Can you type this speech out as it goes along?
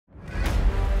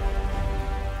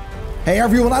Hey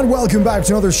everyone, and welcome back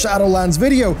to another Shadowlands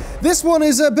video. This one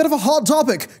is a bit of a hot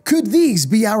topic. Could these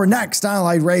be our next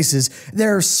allied races?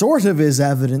 There sort of is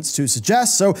evidence to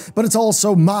suggest so, but it's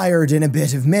also mired in a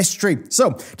bit of mystery.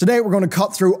 So, today we're going to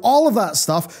cut through all of that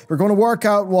stuff. We're going to work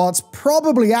out what's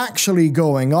probably actually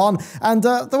going on, and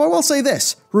though I will say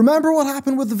this, remember what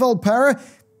happened with the Venthyr?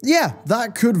 Yeah,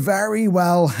 that could very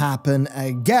well happen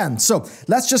again. So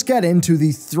let's just get into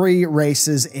the three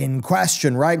races in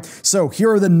question, right? So here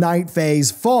are the Night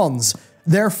Phase Fauns.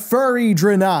 They're furry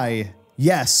Draenei.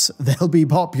 Yes, they'll be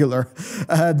popular.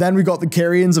 Then we got the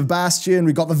Kyrians of Bastion,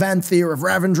 we got the Venthyr of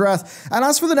Revendreth, and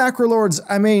as for the Necrolords,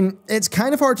 I mean, it's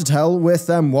kind of hard to tell with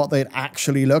them what they'd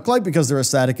actually look like because their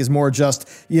aesthetic is more just,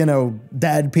 you know,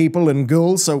 dead people and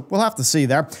ghouls, so we'll have to see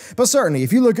there. But certainly,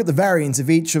 if you look at the variants of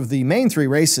each of the main three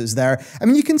races there, I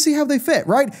mean, you can see how they fit,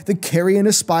 right? The Kyrian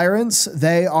aspirants,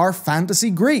 they are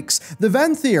fantasy Greeks. The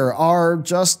Venthyr are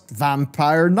just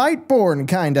vampire Nightborn,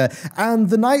 kinda. And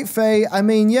the Night Fae, I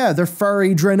mean, yeah, they're furry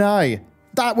Draenei.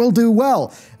 That will do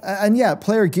well. And yeah,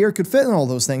 player gear could fit in all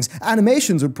those things.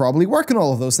 Animations would probably work in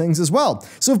all of those things as well.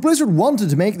 So if Blizzard wanted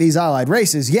to make these allied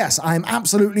races, yes, I'm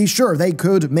absolutely sure they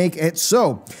could make it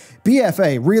so.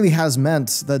 BFA really has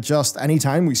meant that just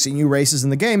anytime we see new races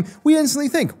in the game, we instantly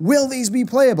think, will these be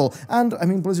playable? And I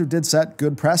mean, Blizzard did set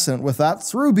good precedent with that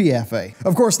through BFA.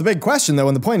 Of course, the big question though,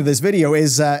 and the point of this video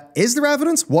is there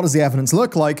evidence? What does the evidence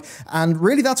look like? And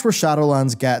really that's where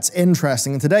Shadowlands gets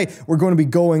interesting. And today we're going to be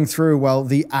going through, well,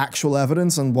 the actual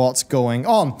evidence and what's going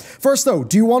on. First though,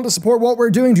 do you want to support what we're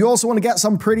doing? Do you also want to get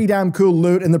some pretty damn cool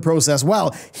loot in the process?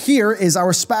 Well, here is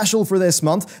our special for this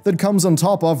month that comes on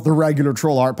top of the regular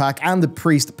Troll Art Pack and the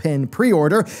Priest Pin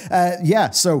pre-order.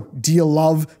 Yeah, so do you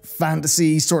love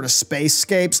fantasy sort of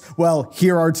spacescapes? Well,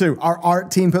 here are two. Our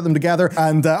art team put them together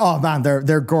and oh man,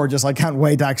 they're gorgeous. I can't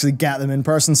wait to actually get them in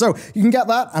person. So you can get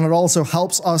that, and it also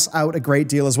helps us out a great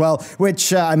deal as well,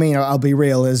 which I mean, I'll be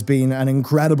real, has been an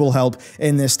incredible help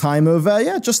in this time of,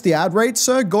 yeah, just the ad rates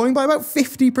going by about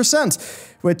 50%.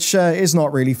 Which is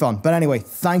not really fun. But anyway,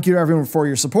 thank you to everyone for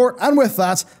your support. And with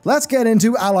that, let's get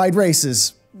into allied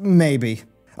races. Maybe.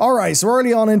 Alright, so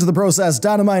early on into the process,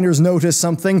 data miners noticed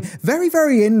something very,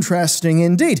 very interesting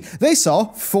indeed. They saw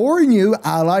 4 new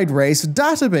allied race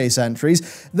database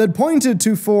entries that pointed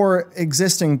to 4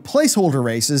 existing placeholder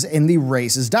races in the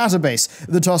races database.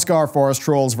 The Tuskar, Forest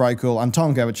Trolls, Vrykul, and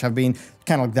Tonka, which have been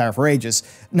kind of like there for ages.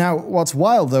 Now, what's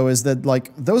wild though is that,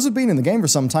 like, those have been in the game for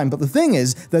some time, but the thing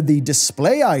is that the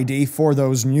display ID for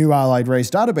those new allied race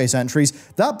database entries,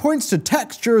 that points to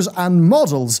textures and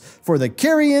models for the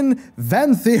Kyrian,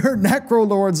 Venthyr,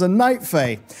 Necrolords, and Night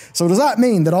Fae. So does that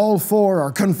mean that all 4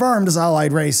 are confirmed as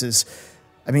allied races?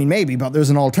 I mean, maybe, but there's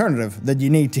an alternative that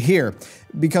you need to hear.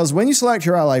 Because when you select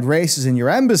your allied races in your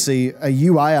embassy, a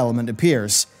UI element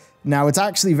appears. Now, it's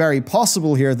actually very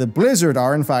possible here that Blizzard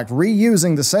are, in fact,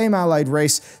 reusing the same allied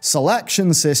race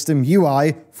selection system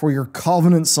UI for your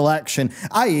Covenant selection,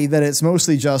 i.e. that it's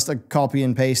mostly just a copy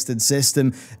and pasted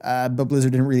system, but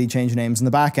Blizzard didn't really change names in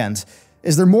the back end.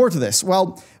 Is there more to this?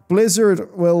 Well,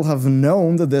 Blizzard will have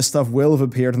known that this stuff will have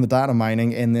appeared in the data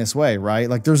mining in this way, right?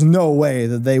 Like, there's no way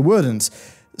that they wouldn't.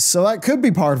 So that could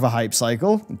be part of a hype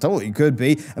cycle, it totally could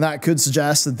be, and that could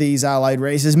suggest that these allied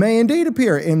races may indeed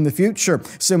appear in the future,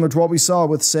 similar to what we saw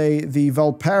with, say, the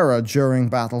Venthyr during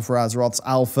Battle for Azeroth's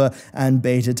alpha and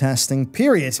beta testing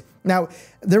period. Now,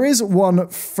 there is one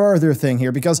further thing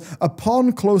here, because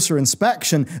upon closer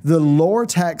inspection, the lore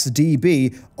text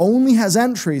DB only has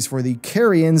entries for the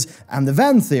Kyrians and the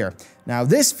Venthyr. Now,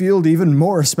 this fueled even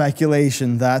more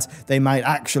speculation that they might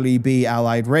actually be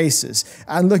allied races.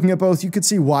 And looking at both, you could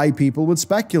see why people would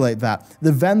speculate that.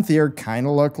 The Venthyr kind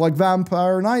of look like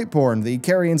vampire Nightborn. The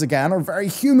Kyrians, again, are very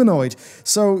humanoid.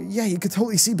 So, yeah, you could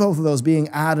totally see both of those being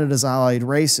added as allied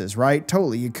races, right?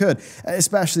 Totally, you could.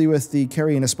 Especially with the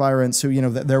Kyrian aspirants who, you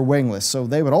know, they're wingless, so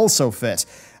they would also fit.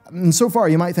 And so far,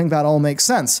 you might think that all makes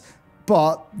sense.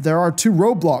 But there are 2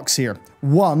 roadblocks here.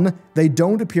 One, they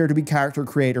don't appear to be character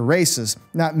creator races.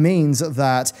 That means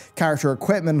that character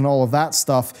equipment and all of that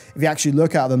stuff, if you actually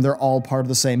look at them, they're all part of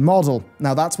the same model.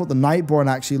 Now, that's what the Nightborn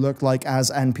actually look like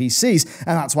as NPCs,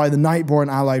 and that's why the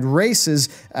Nightborn allied races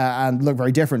and look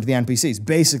very different to the NPCs.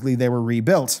 Basically, they were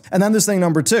rebuilt. And then there's thing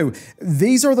number 2.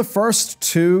 These are the first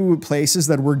 2 places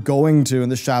that we're going to in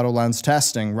the Shadowlands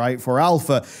testing, right, for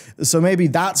Alpha. So maybe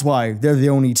that's why they're the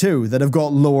only 2 that have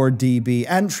got lore DB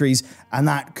entries, and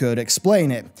that could explain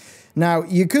explain it. Now,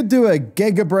 you could do a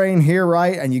gigabrain here,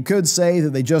 right? And you could say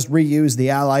that they just reused the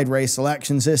allied race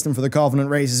selection system for the Covenant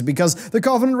races because the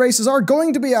Covenant races are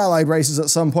going to be allied races at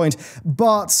some point,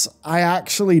 but I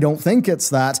actually don't think it's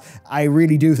that. I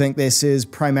really do think this is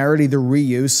primarily the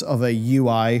reuse of a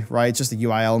UI, right? It's just a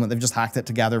UI element. They've just hacked it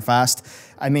together fast.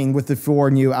 I mean, with the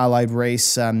 4 new allied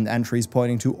race entries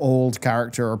pointing to old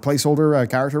character or placeholder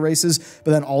character races,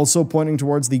 but then also pointing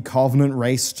towards the Covenant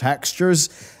race textures.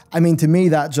 I mean, to me,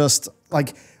 that just,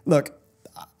 like, look,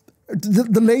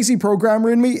 the lazy programmer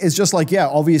in me is just like, yeah,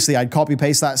 obviously I'd copy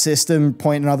paste that system,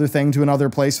 point another thing to another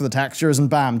place for the textures, and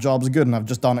bam, job's good, and I've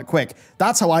just done it quick.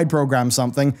 That's how I'd program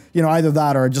something. You know, either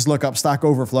that or just look up Stack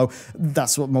Overflow.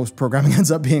 That's what most programming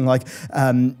ends up being like.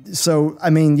 So, I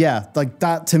mean, yeah, like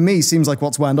that to me seems like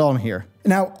what's went on here.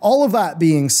 Now, all of that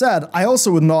being said, I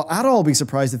also would not at all be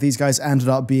surprised if these guys ended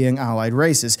up being allied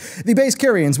races. The base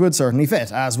Kyrians would certainly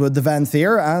fit, as would the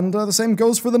Venthyr, and the same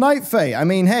goes for the Night Fae. I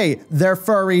mean, hey, they're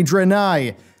furry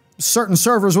Draenei. Certain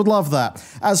servers would love that.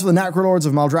 As for the Necrolords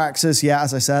of Maldraxxus, yeah,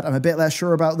 as I said, I'm a bit less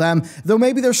sure about them, though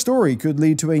maybe their story could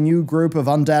lead to a new group of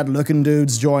undead-looking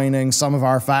dudes joining some of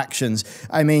our factions.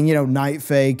 I mean, you know, Night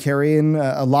Fae, Kyrian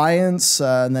Alliance,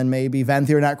 and then maybe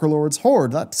Venthyr Necrolords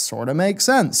Horde. That sort of makes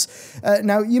sense.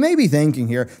 Now, you may be thinking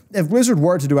here, if Blizzard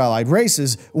were to do allied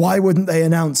races, why wouldn't they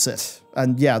announce it?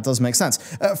 And yeah, it does make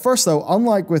sense. First though,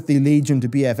 unlike with the Legion to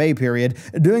BFA period,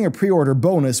 doing a pre-order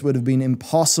bonus would have been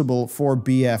impossible for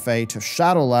BFA to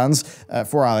Shadowlands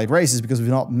for allied races because we've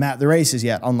not met the races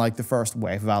yet, unlike the first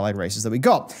wave of allied races that we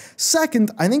got.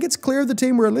 Second, I think it's clear the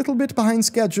team were a little bit behind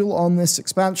schedule on this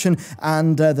expansion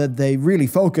and that they really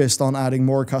focused on adding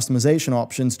more customization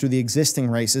options to the existing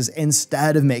races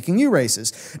instead of making new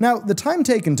races. Now, the time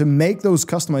taken to make those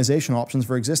customization options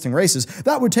for existing races,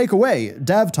 that would take away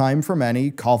dev time from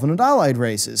many Covenant allied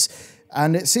races.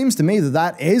 And it seems to me that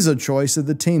that is a choice that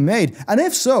the team made. And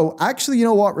if so, actually, you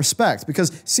know what, respect.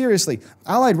 Because seriously,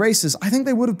 allied races, I think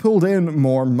they would have pulled in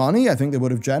more money. I think they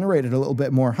would have generated a little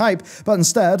bit more hype. But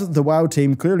instead, the WoW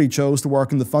team clearly chose to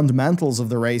work on the fundamentals of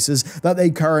the races that they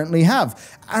currently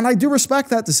have. And I do respect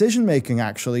that decision making,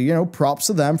 actually. You know, props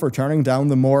to them for turning down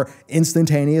the more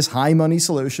instantaneous, high money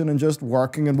solution and just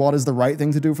working on what is the right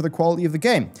thing to do for the quality of the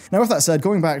game. Now, with that said,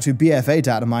 going back to BFA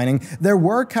data mining, there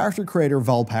were character creator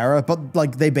Valpera, but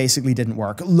like they basically didn't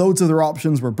work. Loads of their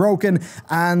options were broken,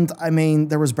 and I mean,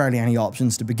 there was barely any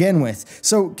options to begin with.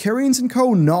 So Kyrians and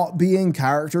Co. not being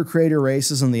character creator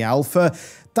races in the alpha,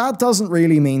 that doesn't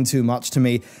really mean too much to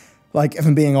me. Like, if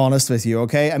I'm being honest with you,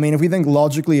 okay? I mean, if we think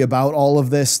logically about all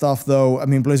of this stuff, though, I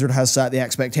mean, Blizzard has set the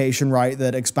expectation, right,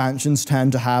 that expansions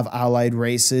tend to have allied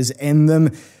races in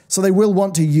them. So they will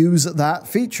want to use that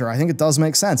feature. I think it does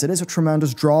make sense. It is a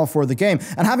tremendous draw for the game.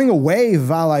 And having a wave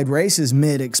of allied races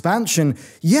mid-expansion,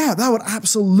 yeah, that would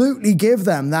absolutely give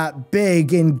them that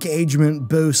big engagement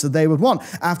boost that they would want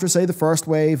after, say, the first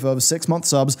wave of 6-month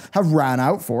subs have ran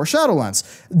out for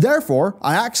Shadowlands. Therefore,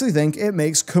 I actually think it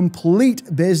makes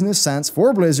complete business sense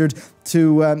for Blizzard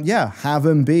to, yeah, have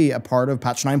him be a part of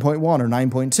patch 9.1 or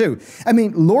 9.2. I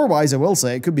mean, lore-wise, I will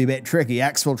say, it could be a bit tricky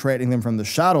exfiltrating them from the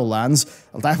Shadowlands.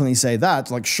 I'll definitely say that.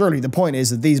 Like, surely the point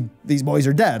is that these boys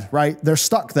are dead, right? They're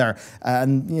stuck there.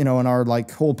 And, you know, and our,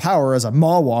 like, whole power as a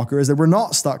Maw Walker is that we're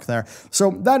not stuck there. So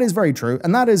that is very true,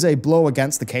 and that is a blow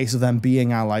against the case of them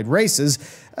being allied races.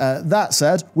 That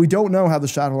said, we don't know how the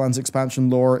Shadowlands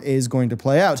expansion lore is going to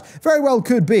play out. Very well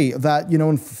could be that, you know,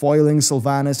 in foiling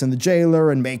Sylvanas and the Jailer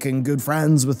and making good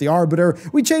friends with the Arbiter,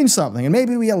 we change something, and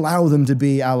maybe we allow them to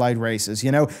be allied races,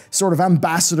 you know, sort of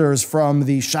ambassadors from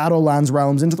the Shadowlands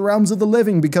realms into the realms of the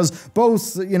living, because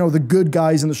both, you know, the good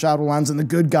guys in the Shadowlands and the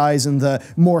good guys in the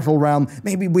mortal realm,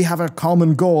 maybe we have a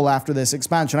common goal after this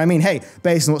expansion. I mean, hey,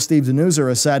 based on what Steve Danuser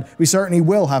has said, we certainly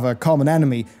will have a common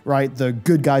enemy, right? The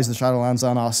good guys of the Shadowlands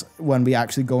and us when we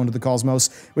actually go into the Cosmos,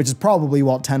 which is probably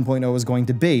what 10.0 is going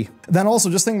to be. Then also,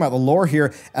 just thinking about the lore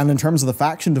here, and in terms of the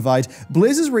faction divide,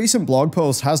 Blizz's recent blog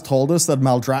post has told us that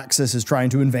Maldraxxus is trying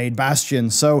to invade Bastion,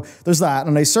 so there's that,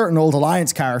 and a certain old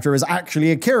Alliance character is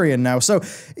actually a Kyrian now, so,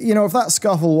 you know, if that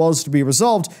scuffle was to be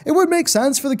resolved, it would make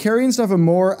sense for the Kyrians to have a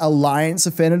more Alliance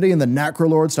affinity and the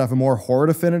Necrolords to have a more Horde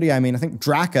affinity. I mean, I think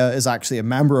Draka is actually a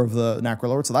member of the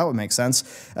Necrolord, so that would make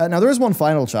sense. Now, there is one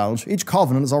final challenge. Each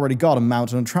Covenant has already got a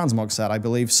mount and a transmog set, I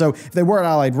believe, so if they were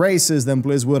allied races, then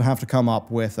Blizz would have to come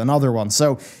up with another one.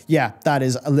 So yeah, that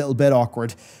is a little bit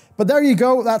awkward. But there you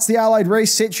go, that's the allied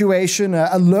race situation,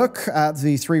 a look at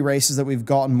the 3 races that we've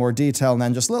got in more detail, and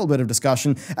then just a little bit of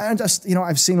discussion. And just, you know,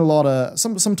 I've seen a lot of,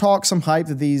 some talk, some hype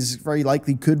that these very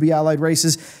likely could be allied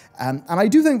races. And I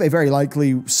do think they very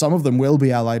likely, some of them will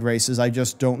be allied races. I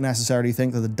just don't necessarily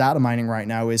think that the data mining right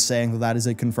now is saying that that is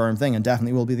a confirmed thing, and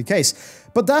definitely will be the case.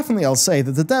 But definitely I'll say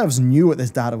that the devs knew what this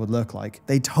data would look like.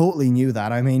 They totally knew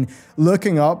that. I mean,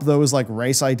 looking up those like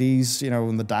race IDs, you know,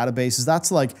 in the databases,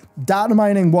 that's like data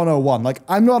mining 101. Like,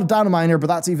 I'm not a data miner, but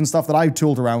that's even stuff that I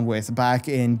tooled around with back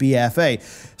in BFA.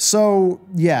 So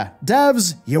yeah,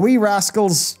 devs, you wee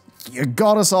rascals, you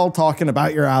got us all talking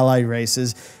about your allied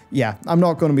races. Yeah, I'm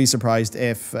not going to be surprised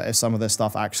if some of this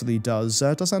stuff actually does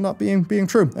end up being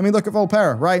true. I mean, look at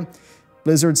Venthyr, right?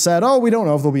 Blizzard said, oh, we don't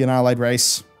know if there'll be an allied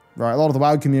race. Right, a lot of the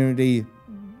WoW community,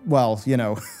 well, you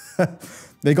know,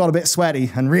 they got a bit sweaty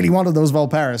and really wanted those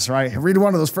Venthyrs, right? Really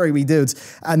wanted those furry wee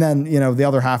dudes. And then, you know, the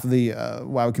other half of the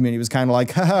WoW community was kind of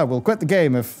like, haha, we'll quit the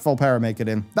game if Venthyr make it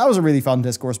in. That was a really fun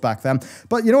discourse back then.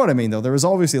 But you know what I mean, though? There was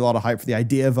obviously a lot of hype for the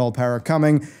idea of Venthyr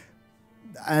coming,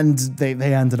 and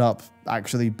they ended up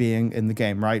actually being in the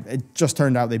game, right? It just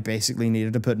turned out they basically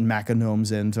needed to put mecha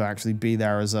gnomes in to actually be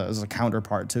there as a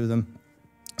counterpart to them.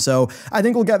 So I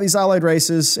think we'll get these allied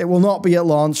races. It will not be at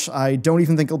launch. I don't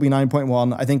even think it'll be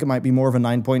 9.1. I think it might be more of a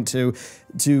 9.2.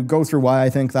 To go through why I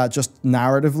think that, just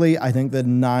narratively, I think that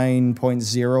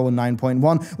 9.0 and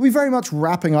 9.1 will be very much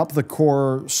wrapping up the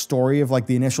core story of like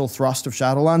the initial thrust of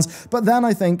Shadowlands. But then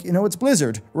I think, you know, it's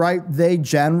Blizzard, right? They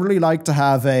generally like to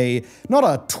have not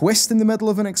a twist in the middle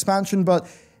of an expansion, but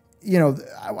you know,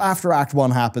 after Act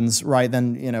 1 happens, right,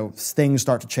 then, you know, things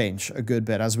start to change a good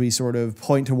bit as we sort of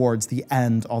point towards the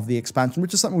end of the expansion,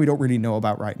 which is something we don't really know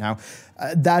about right now.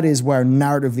 That is where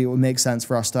narratively it would make sense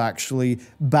for us to actually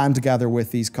band together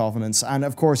with these covenants. And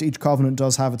of course, each covenant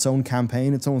does have its own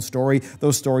campaign, its own story.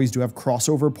 Those stories do have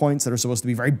crossover points that are supposed to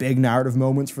be very big narrative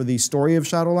moments for the story of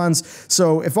Shadowlands.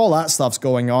 So if all that stuff's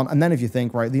going on, and then if you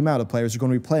think, right, the amount of players are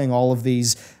going to be playing all of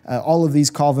these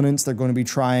covenants, they're going to be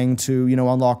trying to, you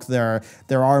know, unlock their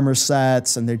armor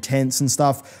sets and their tints and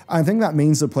stuff. I think that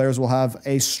means that players will have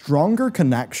a stronger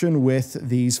connection with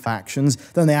these factions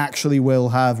than they actually will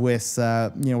have with,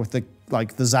 you know, with the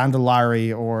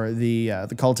Zandalari or the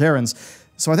Kyrians.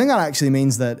 So I think that actually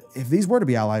means that if these were to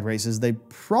be allied races, there'd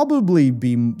probably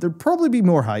be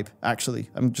more hype, actually.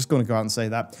 I'm just going to go out and say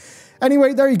that.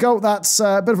 Anyway, there you go. That's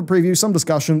a bit of a preview, some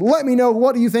discussion. Let me know,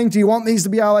 what do you think? Do you want these to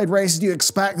be allied races? Do you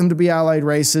expect them to be allied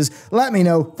races? Let me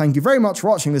know. Thank you very much for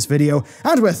watching this video.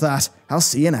 And with that, I'll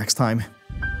see you next time.